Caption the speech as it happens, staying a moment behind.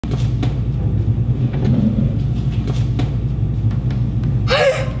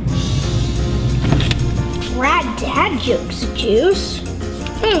jokes juice.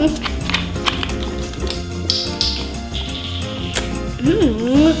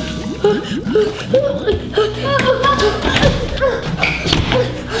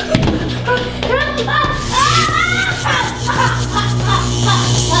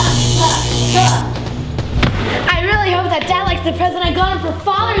 I really hope that Dad likes the present I got him for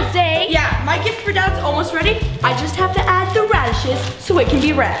Father's Day. Yeah, my gift for Dad's almost ready. I just have to add the radishes so it can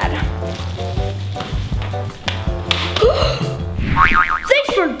be rad.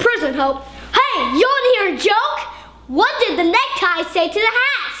 Thanks for the present, Hope. Hey, you want to hear a joke? What did the necktie say to the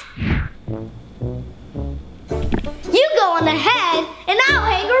hat? You go on ahead and I'll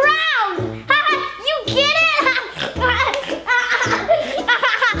hang around. You get it?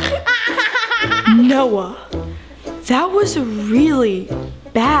 Noah, that was a really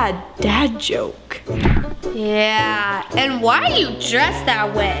bad dad joke. Yeah, and why are you dressed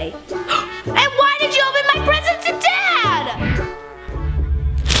that way? And why did you open my present to Dad?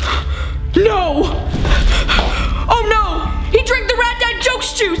 No! Oh no! He drank the Rad Dad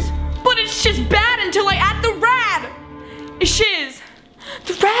Jokes juice! But it's just bad until I add the rad! It's shiz!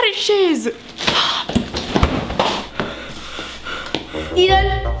 The rad is shiz!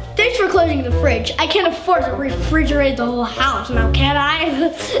 Ethan, thanks for closing the fridge. I can't afford to refrigerate the whole house now, can I?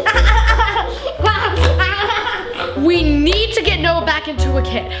 We need to get Noah back into a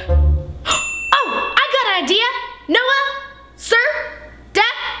kid. Oh, I got an idea. Noah, sir,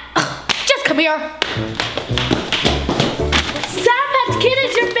 Dad, just come here. Sour Patch Kid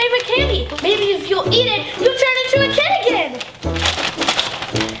is your favorite candy. Maybe if you'll eat it, you'll turn into a kid again.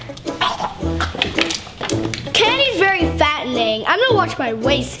 Candy's very fattening. I'm gonna watch my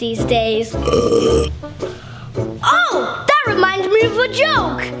waist these days. Oh, that reminds me of a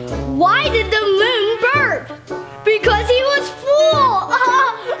joke. Why did the moon burp? Because he was full.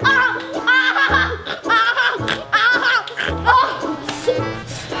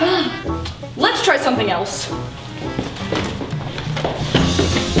 Let's try something else.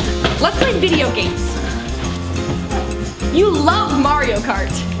 Let's play video games. You love Mario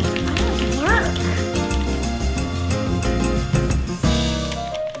Kart.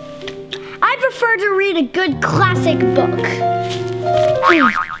 I prefer to read a good classic book.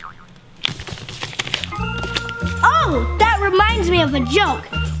 Oh, that reminds me of a joke.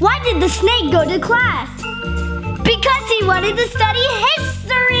 Why did the snake go to class? Because he wanted to study history.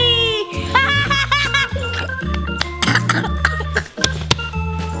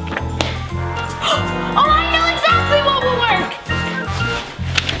 Oh, I know exactly what will work.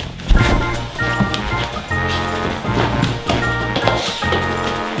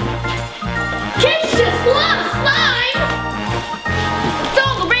 Kids just love slime. It's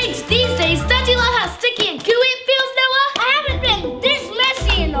all the rage these days. Don't you love how sticky and gooey it feels, Noah? I haven't been this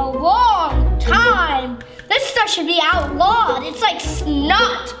messy in a long time. This stuff should be outlawed. It's like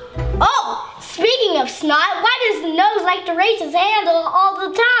snot. Oh, speaking of snot, why does the nose like to raise his handle all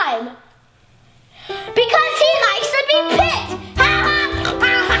the time? Because he likes to be picked.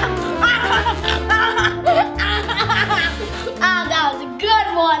 That was a good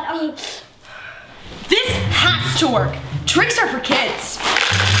one. This has to work. Tricks are for kids.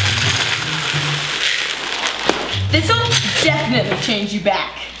 This'll definitely change you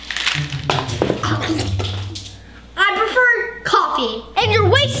back. I prefer coffee. And you're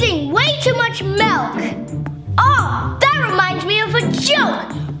wasting way too much milk. Oh, that reminds me of a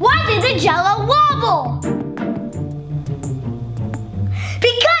joke. Why did the Jello wobble?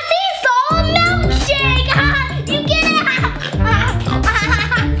 Because he saw a milkshake. You get it?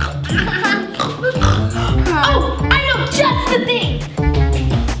 Oh, I know just the thing.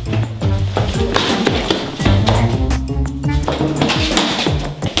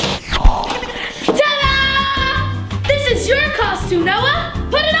 Ta-da! This is your costume, Noah.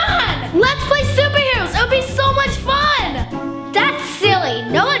 Put it on. Let's play superheroes. It'll be so much fun. That's silly.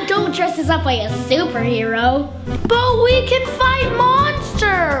 Noah don't dresses up like a superhero. But we can fight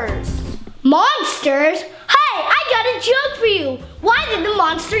monsters. Monsters? Hey, I got a joke for you. Why did the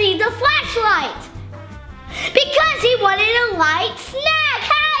monster eat the flashlight? Because he wanted a light snack.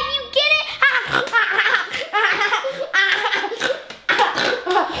 You get it?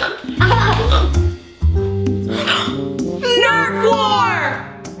 Nerf war!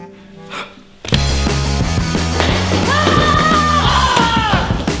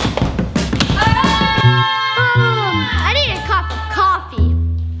 I need a cup of coffee.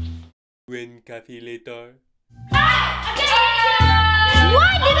 When coffee later.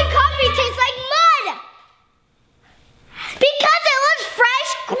 Why did the coffee taste like mud? Because it was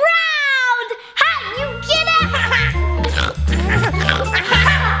fresh ground. You get it?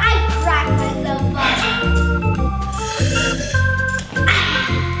 I cracked myself up.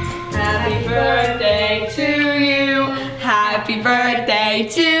 birthday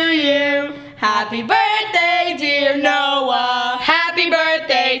to you. Happy birthday, dear Noah. Happy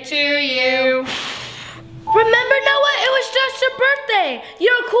birthday to you. Remember, Noah, it was just your birthday.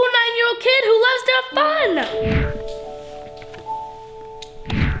 You're a cool 9-year-old kid who loves to have fun.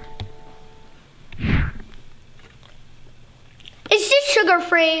 Is this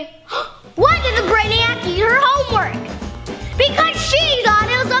sugar-free? Why did the brainiac eat her homework? Because she thought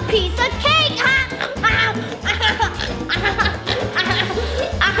it was a piece of cake.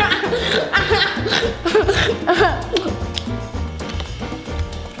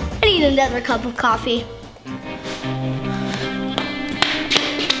 I need another cup of coffee.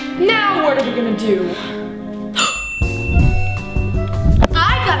 Now what are we gonna do?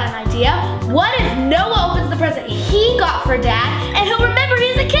 I got an idea. What if Noah opens the present he got for Dad and he'll remember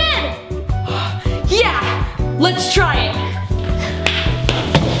he's a kid? Yeah, let's try it.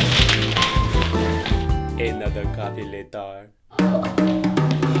 Another coffee later.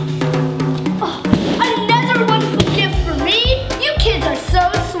 Another wonderful gift for me. You kids are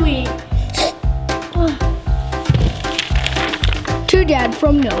so sweet. To Dad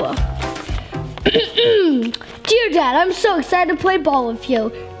from Noah. Dear Dad, I'm so excited to play ball with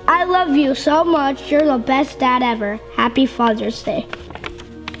you. I love you so much. You're the best dad ever. Happy Father's Day.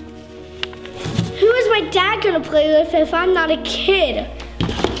 Who is my dad gonna play with if I'm not a kid?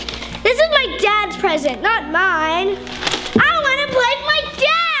 This is my dad's present, not mine. I want to play with my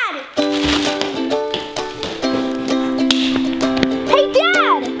dad. Hey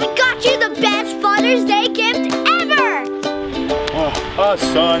Dad, I got you the best Father's Day gift ever.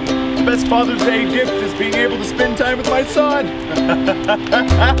 Son, the best Father's Day gift is being able to spend time with my son.